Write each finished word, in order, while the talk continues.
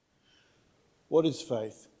What is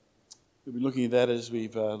faith? We've been looking at that as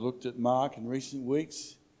we've looked at Mark in recent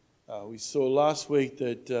weeks. We saw last week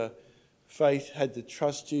that faith had to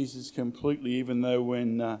trust Jesus completely, even though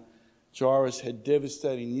when Jairus had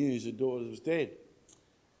devastating news, her daughter was dead.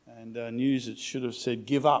 And news that should have said,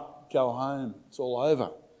 give up, go home, it's all over.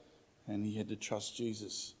 And he had to trust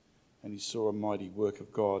Jesus. And he saw a mighty work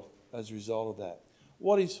of God as a result of that.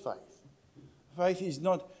 What is faith? Faith is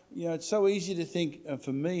not, it's so easy to think,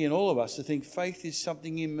 for me and all of us, to think faith is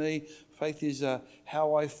something in me. Faith is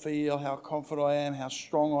how I feel, how confident I am, how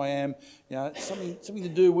strong I am. Something to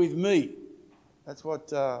do with me. That's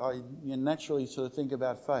what I naturally sort of think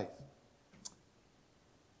about faith.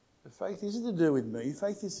 But faith isn't to do with me.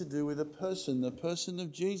 Faith is to do with the person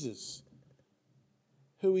of Jesus.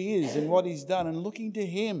 Who he is and what he's done and looking to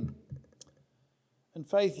him. And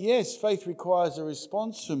faith, yes, faith requires a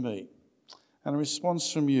response from me and a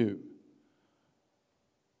response from you.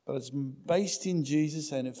 But it's based in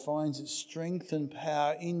Jesus and it finds its strength and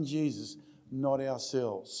power in Jesus, not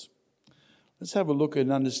ourselves. Let's have a look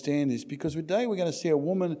and understand this, because today we're going to see a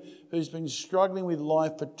woman who's been struggling with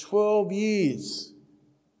life for 12 years.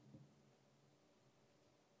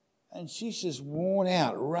 And she's just worn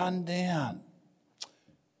out, run down,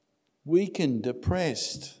 weakened,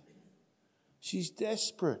 depressed. She's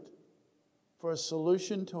desperate for a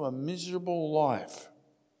solution to a miserable life.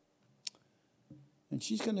 And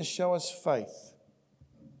she's going to show us faith.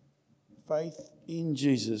 Faith in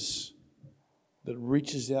Jesus that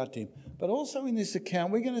reaches out to him. But also in this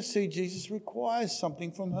account, we're going to see Jesus requires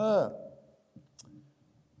something from her.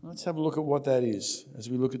 Let's have a look at what that is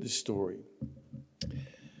as we look at this story.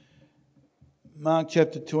 Mark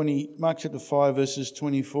chapter 5, verses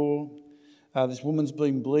 24. This woman's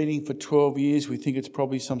been bleeding for 12 years. We think it's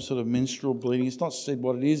probably some sort of menstrual bleeding. It's not said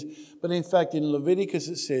what it is. But in fact, in Leviticus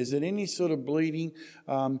it says that any sort of bleeding,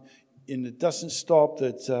 and it doesn't stop,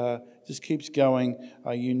 that just keeps going,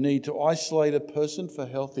 you need to isolate a person for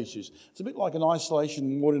health issues. It's a bit like an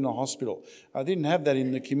isolation ward in a hospital. I didn't have that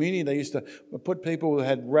in the community. They used to put people who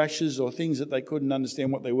had rashes or things that they couldn't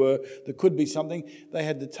understand what they were. There could be something. They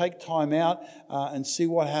had to take time out and see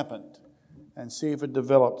what happened. And see if it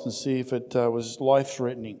developed and see if it was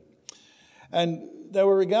life-threatening. And they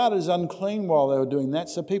were regarded as unclean while they were doing that,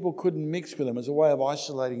 so people couldn't mix with them as a way of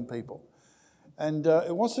isolating people. And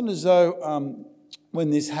it wasn't as though when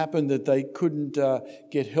this happened that they couldn't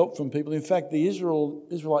get help from people. In fact, the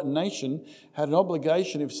Israelite nation had an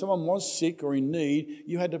obligation. If someone was sick or in need,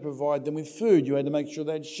 you had to provide them with food. You had to make sure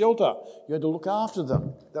they had shelter. You had to look after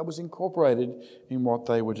them. That was incorporated in what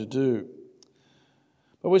they were to do.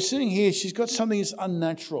 But we're seeing here she's got something that's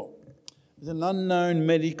unnatural. It's an unknown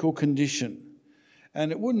medical condition.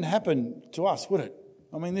 And it wouldn't happen to us, would it?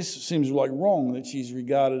 I mean, this seems like wrong that she's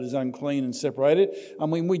regarded as unclean and separated. I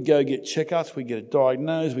mean, we'd go get checkups, we'd get it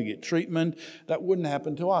diagnosed, we'd get treatment. That wouldn't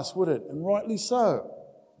happen to us, would it? And rightly so.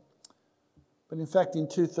 But in fact, in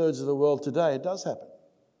 2/3 of the world today, it does happen.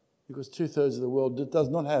 Because 2/3 of the world does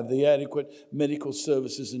not have the adequate medical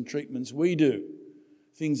services and treatments we do.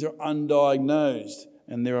 Things are undiagnosed.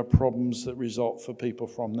 And there are problems that result for people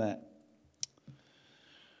from that.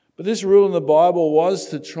 But this rule in the Bible was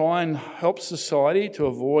to try and help society to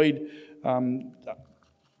avoid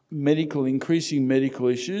increasing medical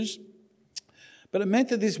issues. But it meant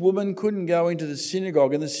that this woman couldn't go into the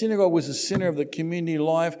synagogue. And the synagogue was the centre of the community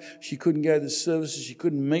life. She couldn't go to the services. She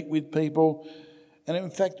couldn't meet with people. And in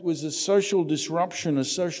fact, it was a social disruption, a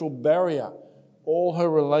social barrier. All her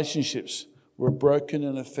relationships were broken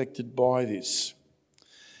and affected by this.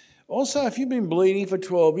 Also, if you've been bleeding for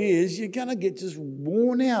 12 years, you're going to get just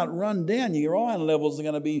worn out, run down. Your iron levels are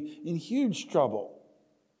going to be in huge trouble.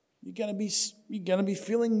 You're going to be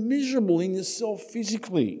feeling miserable in yourself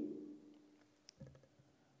physically.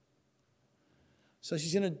 So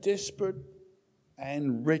she's in a desperate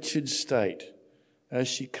and wretched state as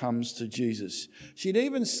she comes to Jesus. She'd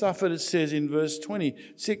even suffered, it says in verse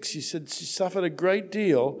 26, she said she suffered a great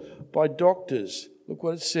deal by doctors. Look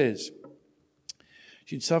what it says.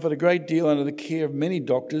 She'd suffered a great deal under the care of many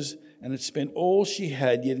doctors and had spent all she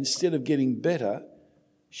had, yet instead of getting better,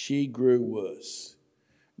 she grew worse.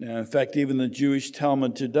 Now, in fact, even the Jewish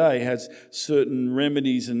Talmud today has certain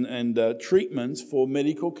remedies and treatments for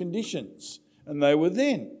medical conditions. And they were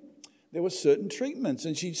then. There were certain treatments,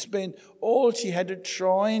 and she'd spent all she had to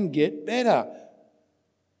try and get better.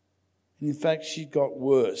 And in fact, she got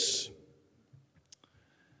worse.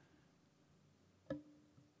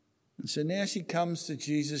 And so now she comes to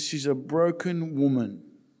Jesus. She's a broken woman.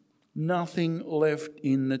 Nothing left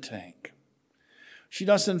in the tank. She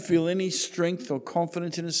doesn't feel any strength or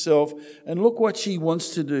confidence in herself. And look what she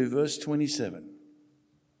wants to do, verse 27.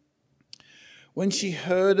 When she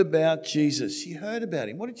heard about Jesus, she heard about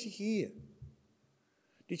him. What did she hear?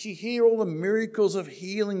 Did she hear all the miracles of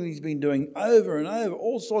healing that he's been doing over and over,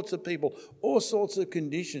 all sorts of people, all sorts of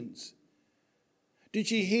conditions? Did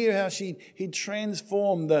she hear how he'd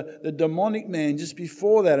transformed the demonic man just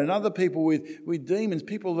before that, and other people with demons,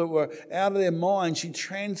 people that were out of their mind? She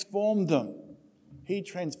transformed them. He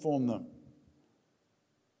transformed them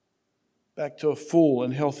back to a full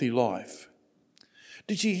and healthy life.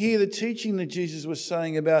 Did she hear the teaching that Jesus was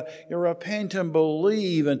saying about you repent and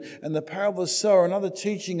believe, and the parable of the sower, another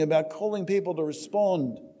teaching about calling people to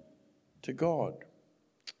respond to God?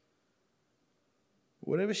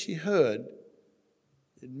 Whatever she heard,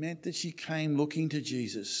 it meant that she came looking to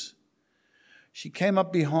Jesus. She came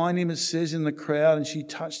up behind him, it says, in the crowd, and she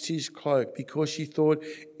touched his cloak because she thought,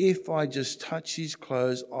 if I just touch his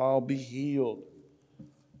clothes, I'll be healed.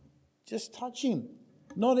 Just touch him.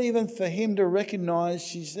 Not even for him to recognise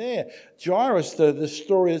she's there. Jairus, the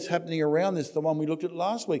story that's happening around this, the one we looked at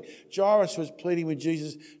last week, Jairus was pleading with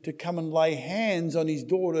Jesus to come and lay hands on his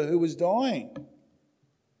daughter who was dying.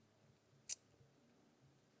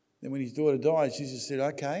 Then when his daughter died, Jesus said,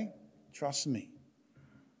 okay, trust me.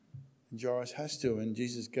 And Jairus has to, and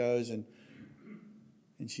Jesus goes and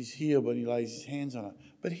she's healed, but he lays his hands on her.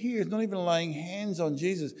 But here, it's not even laying hands on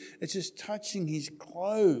Jesus. It's just touching his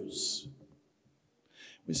clothes.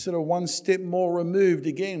 We're sort of one step more removed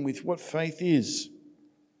again with what faith is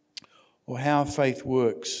or how faith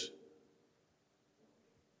works.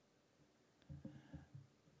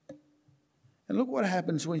 And look what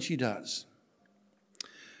happens when she does.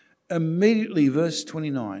 Immediately, verse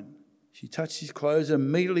 29, she touched his clothes.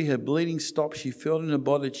 Immediately her bleeding stopped. She felt in her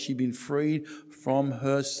body that she'd been freed from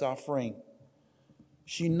her suffering.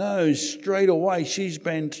 She knows straight away she's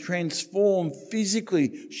been transformed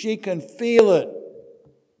physically. She can feel it.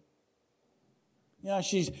 You know,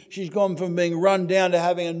 she's gone from being run down to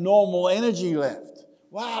having a normal energy left.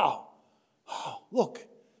 Wow. Oh, look,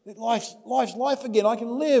 life's life again. I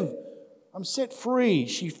can live. I'm set free.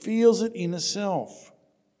 She feels it in herself.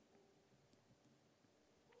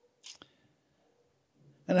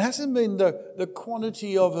 And it hasn't been the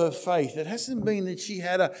quantity of her faith. It hasn't been that she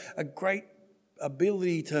had a great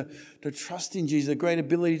ability to trust in Jesus, a great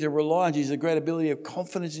ability to rely on Jesus, a great ability of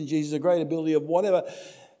confidence in Jesus, a great ability of whatever.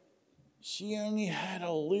 She only had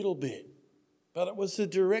a little bit, but it was the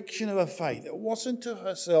direction of her faith. It wasn't to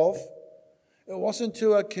herself. It wasn't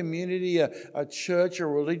to a community, a church, a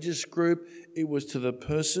religious group. It was to the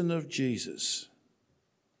person of Jesus.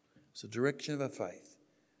 It's the direction of her faith.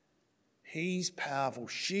 He's powerful.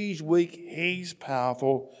 She's weak. He's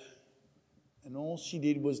powerful. And all she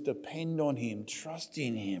did was depend on him, trust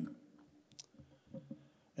in him.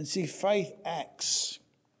 And see, faith acts.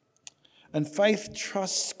 And faith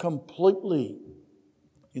trusts completely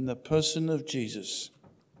in the person of Jesus.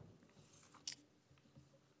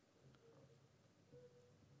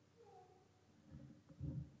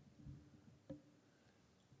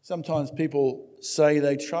 Sometimes people say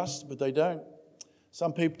they trust, but they don't.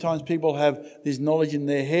 Sometimes people have this knowledge in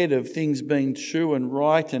their head of things being true and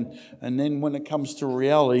right, and then when it comes to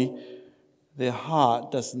reality, their heart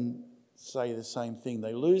doesn't say the same thing.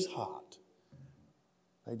 They lose heart.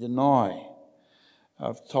 They deny.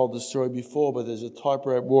 I've told the story before, but there's a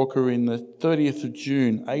tightrope walker in the 30th of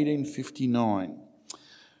June, 1859.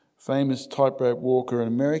 Famous tightrope walker, an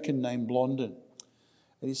American named Blondin.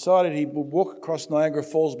 He decided he would walk across Niagara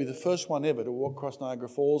Falls, be the first one ever to walk across Niagara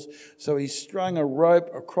Falls. So he strung a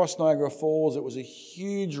rope across Niagara Falls. It was a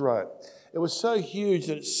huge rope. It was so huge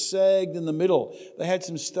that it sagged in the middle. They had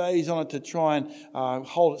some stays on it to try and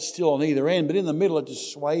hold it still on either end, but in the middle it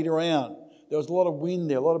just swayed around. There was a lot of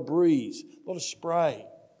wind there, a lot of breeze, a lot of spray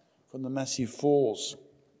from the massive falls.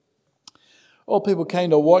 All people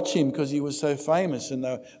came to watch him because he was so famous, and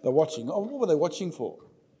they're watching. Oh, what were they watching for?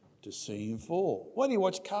 To see him fall. Why do you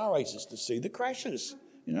watch car races? To see the crashes,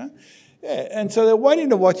 you know? Yeah, and so they're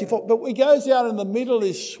waiting to watch him fall. But he goes out in the middle of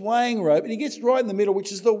this swaying rope, and he gets right in the middle,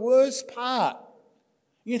 which is the worst part.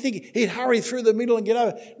 You think he'd hurry through the middle and get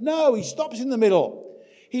over. No, he stops in the middle.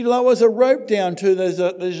 He lowers a rope down to, there's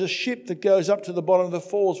a ship that goes up to the bottom of the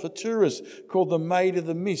falls for tourists called the Maid of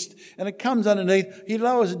the Mist. And it comes underneath, he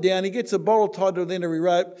lowers it down, he gets a bottle tied to the end of a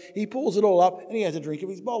rope, he pulls it all up, and he has a drink of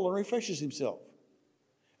his bottle and refreshes himself.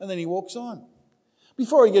 And then he walks on.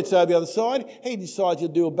 Before he gets over the other side, he decides to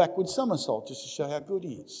do a backward somersault just to show how good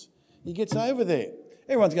he is. He gets over there.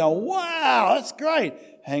 Everyone's going, wow, that's great.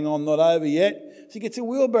 Hang on, not over yet. So he gets a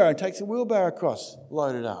wheelbarrow and takes a wheelbarrow across,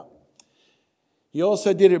 loaded up. He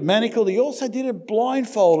also did it manacled. He also did it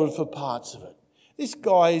blindfolded for parts of it. This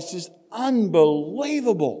guy is just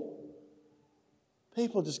unbelievable.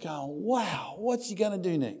 People just going, wow, what's he going to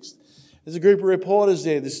do next? There's a group of reporters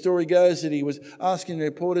there. The story goes that he was asking the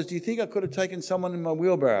reporters, do you think I could have taken someone in my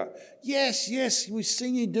wheelbarrow? Yes, we've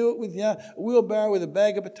seen you do it with a wheelbarrow with a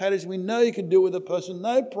bag of potatoes. We know you can do it with a person,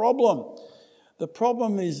 no problem. The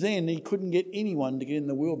problem is then he couldn't get anyone to get in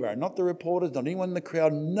the wheelbarrow. Not the reporters, not anyone in the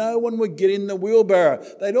crowd. No one would get in the wheelbarrow.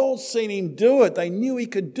 They'd all seen him do it. They knew he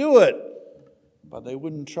could do it. But they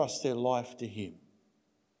wouldn't trust their life to him.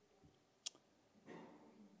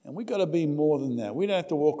 And we've got to be more than that. We don't have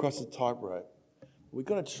to walk across the tightrope. We've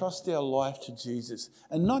got to trust our life to Jesus.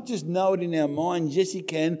 And not just know it in our mind, yes he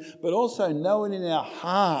can, but also know it in our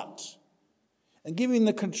heart. And give him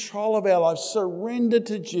the control of our life. Surrender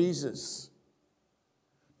to Jesus.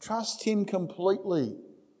 Trust him completely.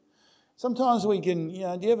 Sometimes we can, do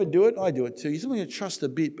you ever do it? I do it too. Sometimes you trust a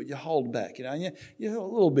bit, but you hold back. You're a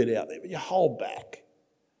little bit out there, but you hold back.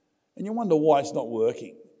 And you wonder why it's not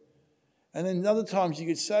working. And then other times you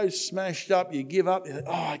get so smashed up, you give up. You're like,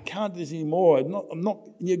 I can't do this anymore.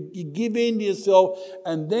 You give in to yourself,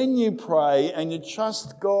 and then you pray and you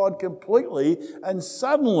trust God completely, and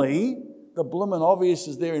suddenly the blooming obvious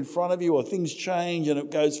is there in front of you, or things change and it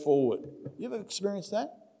goes forward. You ever experienced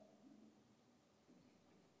that?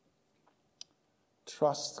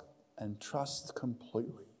 Trust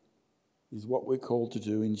completely is what we're called to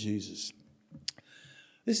do in Jesus.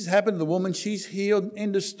 This has happened to the woman. She's healed.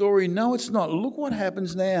 End of story. No, it's not. Look what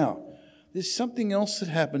happens now. There's something else that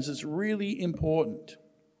happens that's really important.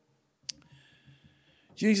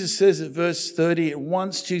 Jesus says at verse 30, at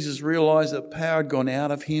once Jesus realized that power had gone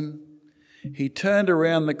out of him. He turned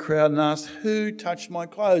around the crowd and asked, who touched my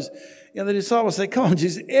clothes? The disciples say, come on,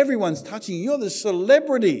 Jesus, everyone's touching you. You're the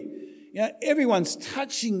celebrity. Everyone's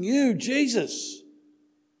touching you, Jesus.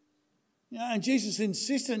 And Jesus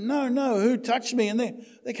insisted, no, who touched me? And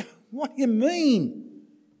they go, what do you mean?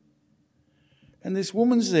 And this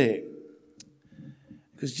woman's there.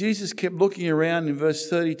 Because Jesus kept looking around in verse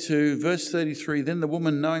 32, verse 33. Then the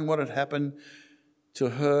woman, knowing what had happened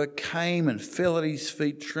to her, came and fell at his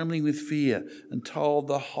feet, trembling with fear, and told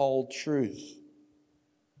the whole truth.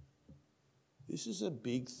 This is a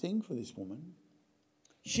big thing for this woman.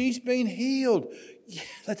 She's been healed. Yeah,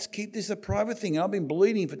 let's keep this a private thing. I've been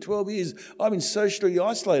bleeding for 12 years. I've been socially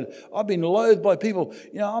isolated. I've been loathed by people.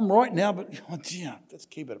 I'm right now, but let's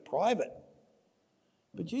keep it private.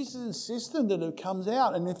 But Jesus insisted that it comes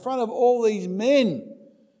out, and in front of all these men.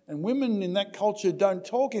 And women in that culture don't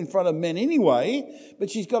talk in front of men anyway,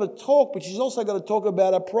 but she's got to talk, but she's also got to talk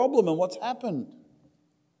about a problem and what's happened.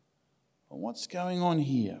 Well, what's going on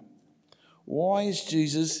here? Why is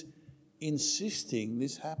Jesus insisting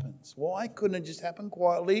this happens? Why couldn't it just happen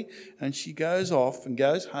quietly and she goes off and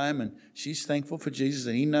goes home and she's thankful for Jesus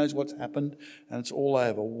and he knows what's happened and it's all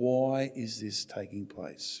over? Why is this taking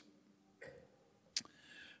place?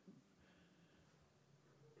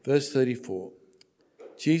 Verse 34,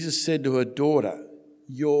 Jesus said to her, daughter,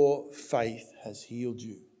 your faith has healed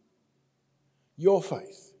you. Your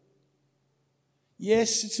faith.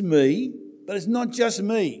 Yes, it's me, but it's not just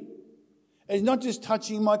me. It's not just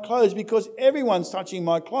touching my clothes, because everyone's touching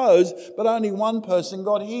my clothes, but only one person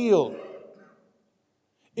got healed.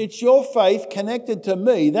 It's your faith connected to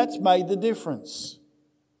me that's made the difference.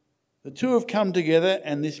 The two have come together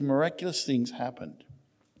and this miraculous thing's happened.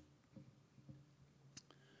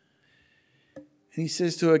 And he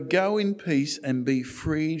says to her, go in peace and be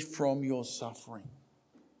freed from your suffering.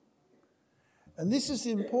 And this is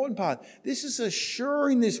the important part. This is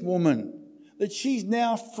assuring this woman that she's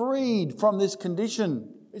now freed from this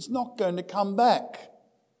condition. It's not going to come back.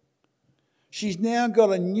 She's now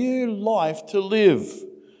got a new life to live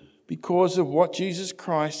because of what Jesus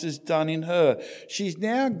Christ has done in her. She's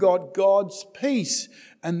now got God's peace,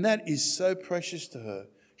 and that is so precious to her.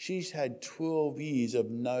 She's had 12 years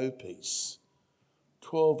of no peace.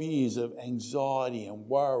 12 years of anxiety and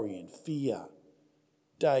worry and fear,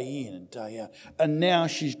 day in and day out. And now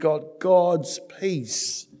she's got God's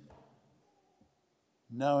peace,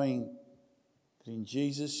 knowing that in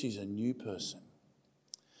Jesus she's a new person.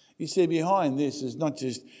 You see, behind this is not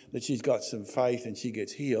just that she's got some faith and she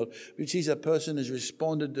gets healed, but she's a person who's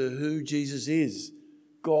responded to who Jesus is,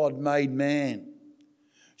 God made man.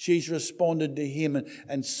 She's responded to him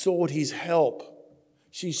and sought his help.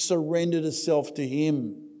 She's surrendered herself to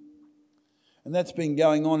him. And that's been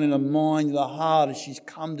going on in her mind, in her heart, as she's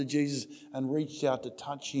come to Jesus and reached out to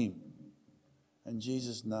touch him. And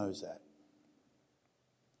Jesus knows that.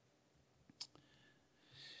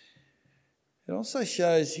 It also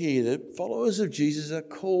shows here that followers of Jesus are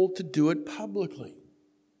called to do it publicly.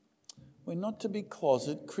 We're not to be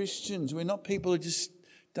closet Christians. We're not people who just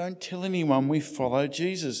don't tell anyone we follow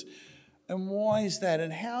Jesus. And why is that?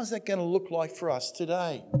 And how is that going to look like for us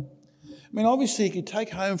today? I mean, obviously, you can take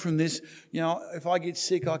home from this, if I get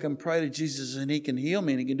sick, I can pray to Jesus and he can heal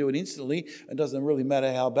me and he can do it instantly. It doesn't really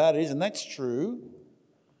matter how bad it is. And that's true.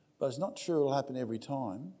 But it's not true it'll happen every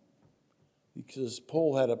time. Because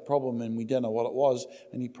Paul had a problem and we don't know what it was.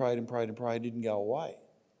 And he prayed and prayed and prayed. It didn't go away.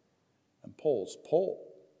 And Paul's Paul,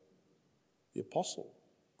 the apostle,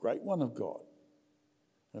 great one of God.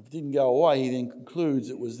 And if it didn't go away, he then concludes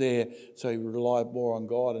it was there, so he would rely more on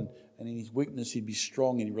God, and in his weakness he'd be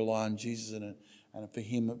strong and he'd rely on Jesus, and for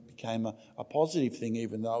him it became a positive thing,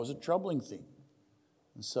 even though it was a troubling thing.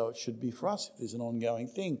 And so it should be for us if there's an ongoing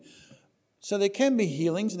thing. So there can be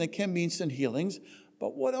healings and there can be instant healings,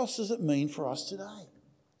 but what else does it mean for us today?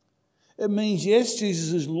 It means, yes,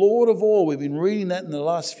 Jesus is Lord of all. We've been reading that in the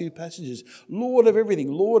last few passages. Lord of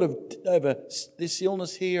everything. Lord of over this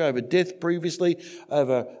illness here, over death previously,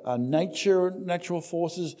 over natural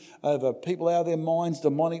forces, over people out of their minds,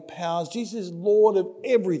 demonic powers. Jesus is Lord of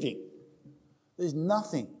everything. There's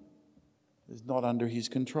nothing that's not under his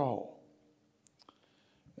control.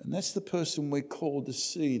 And that's the person we're called to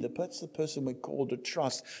see. That's the person we're called to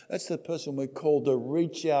trust. That's the person we're called to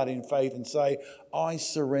reach out in faith and say, I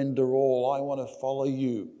surrender all. I want to follow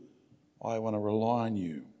you. I want to rely on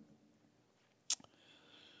you.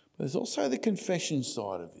 But there's also the confession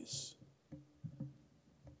side of this.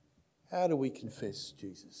 How do we confess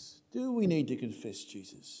Jesus? Do we need to confess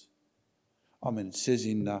Jesus? I mean, it says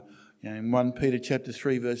in 1 Peter chapter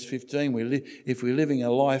 3, verse 15, if we're living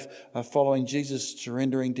a life following Jesus,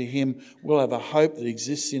 surrendering to him, we'll have a hope that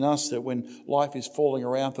exists in us, that when life is falling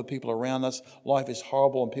around for people around us, life is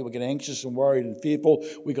horrible and people get anxious and worried and fearful,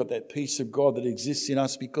 we've got that peace of God that exists in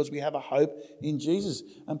us because we have a hope in Jesus.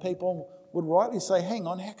 And people would rightly say, hang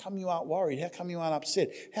on, how come you aren't worried? How come you aren't upset?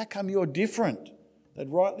 How come you're different? They'd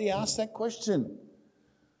rightly ask that question.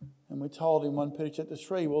 And we're told in 1 Peter chapter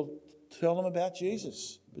 3, well, tell them about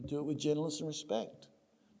Jesus, but do it with gentleness and respect.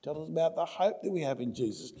 Tell them about the hope that we have in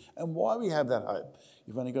Jesus and why we have that hope.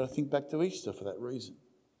 You've only got to think back to Easter for that reason.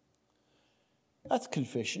 That's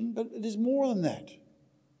confession, but it is more than that.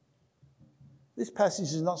 This passage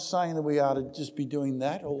is not saying that we are to just be doing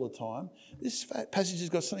that all the time. This passage has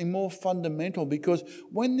got something more fundamental, because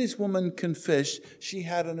when this woman confessed, she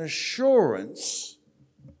had an assurance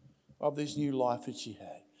of this new life that she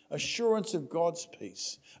had. Assurance of God's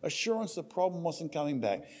peace. Assurance the problem wasn't coming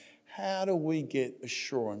back. How do we get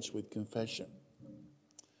assurance with confession?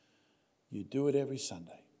 You do it every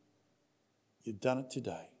Sunday. You've done it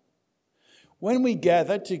today. When we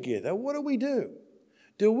gather together, what do?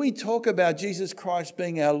 Do we talk about Jesus Christ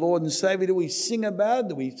being our Lord and Saviour? Do we sing about it?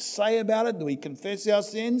 Do we say about it? Do we confess our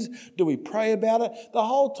sins? Do we pray about it? The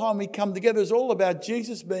whole time we come together is all about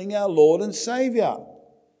Jesus being our Lord and Saviour.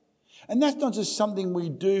 And that's not just something we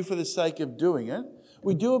do for the sake of doing it.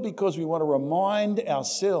 We do it because we want to remind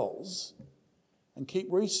ourselves and keep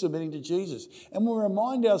resubmitting to Jesus. And when we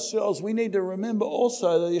remind ourselves, we need to remember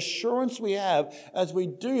also the assurance we have as we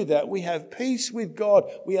do that. We have peace with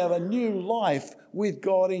God. We have a new life with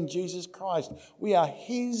God in Jesus Christ. We are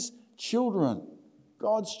his children,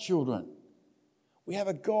 God's children. We have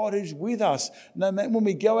a God who's with us. No matter when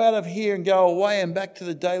we go out of here and go away and back to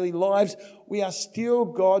the daily lives, we are still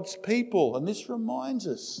God's people. And this reminds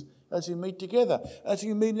us as we meet together, as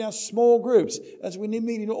we meet in our small groups, as we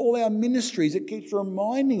meet in all our ministries. It keeps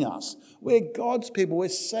reminding us we're God's people. We're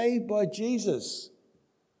saved by Jesus.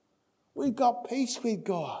 We've got peace with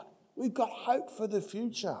God. We've got hope for the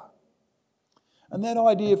future. And that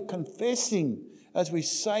idea of confessing as we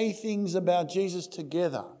say things about Jesus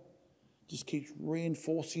together just keeps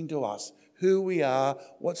reinforcing to us who we are,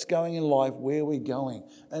 what's going in life, where we're going.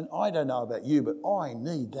 And I don't know about you, but I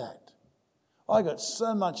need that. I got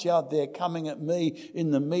so much out there coming at me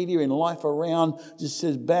in the media, in life around, just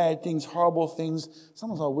says bad things, horrible things.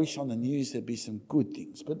 Sometimes I wish on the news there'd be some good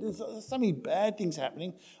things, but there's so many bad things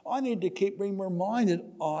happening. I need to keep being reminded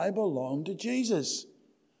I belong to Jesus.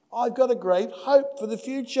 I've got a great hope for the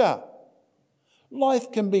future.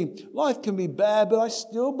 Life can be bad, but I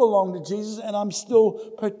still belong to Jesus and I'm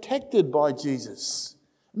still protected by Jesus.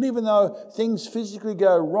 And even though things physically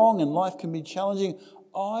go wrong and life can be challenging,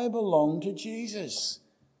 I belong to Jesus.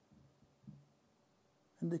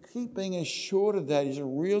 And to keep being assured of that is a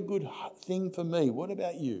real good thing for me. What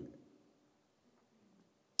about you?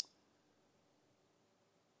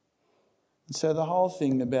 And so the whole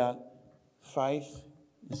thing about faith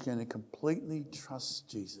is going to completely trust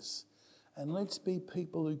Jesus. And let's be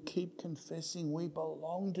people who keep confessing we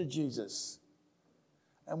belong to Jesus.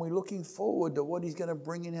 And we're looking forward to what he's going to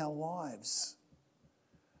bring in our lives.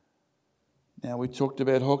 Now, we talked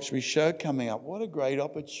about Hawkesbury Show coming up. What a great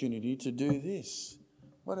opportunity to do this.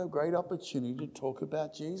 What a great opportunity to talk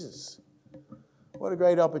about Jesus. What a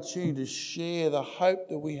great opportunity to share the hope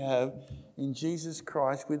that we have in Jesus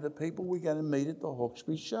Christ with the people we're going to meet at the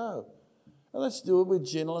Hawkesbury Show. And let's do it with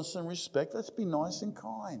gentleness and respect. Let's be nice and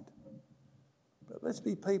kind. But let's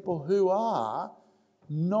be people who are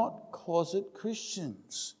not closet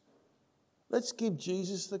Christians. Let's give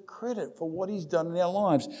Jesus the credit for what he's done in our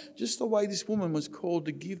lives. Just the way this woman was called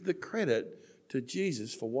to give the credit to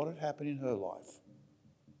Jesus for what had happened in her life.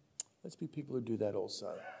 Let's be people who do that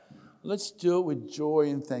also. Let's do it with joy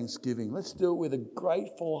and thanksgiving. Let's do it with a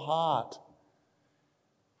grateful heart.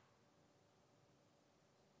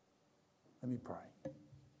 Let me pray.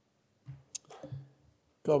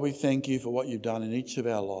 God, we thank you for what you've done in each of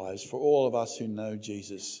our lives, for all of us who know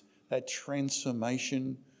Jesus. That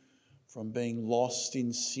transformation from being lost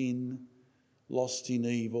in sin, lost in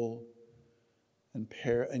evil, and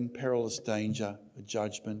in perilous danger, a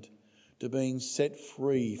judgment, to being set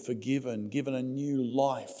free, forgiven, given a new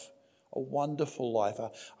life, a wonderful life,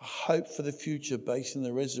 a hope for the future based on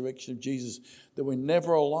the resurrection of Jesus, that we're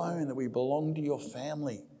never alone, that we belong to your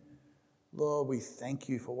family. Lord, we thank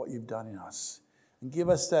you for what you've done in us. And give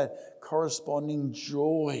us that corresponding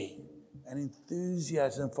joy and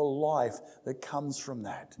enthusiasm for life that comes from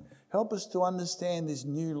that. Help us to understand this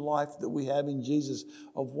new life that we have in Jesus,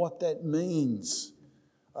 of what that means,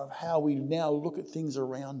 of how we now look at things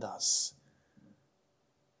around us.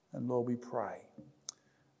 And Lord, we pray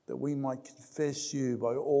that we might confess you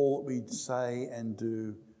by all that we say and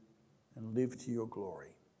do and live to your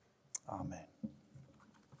glory. Amen.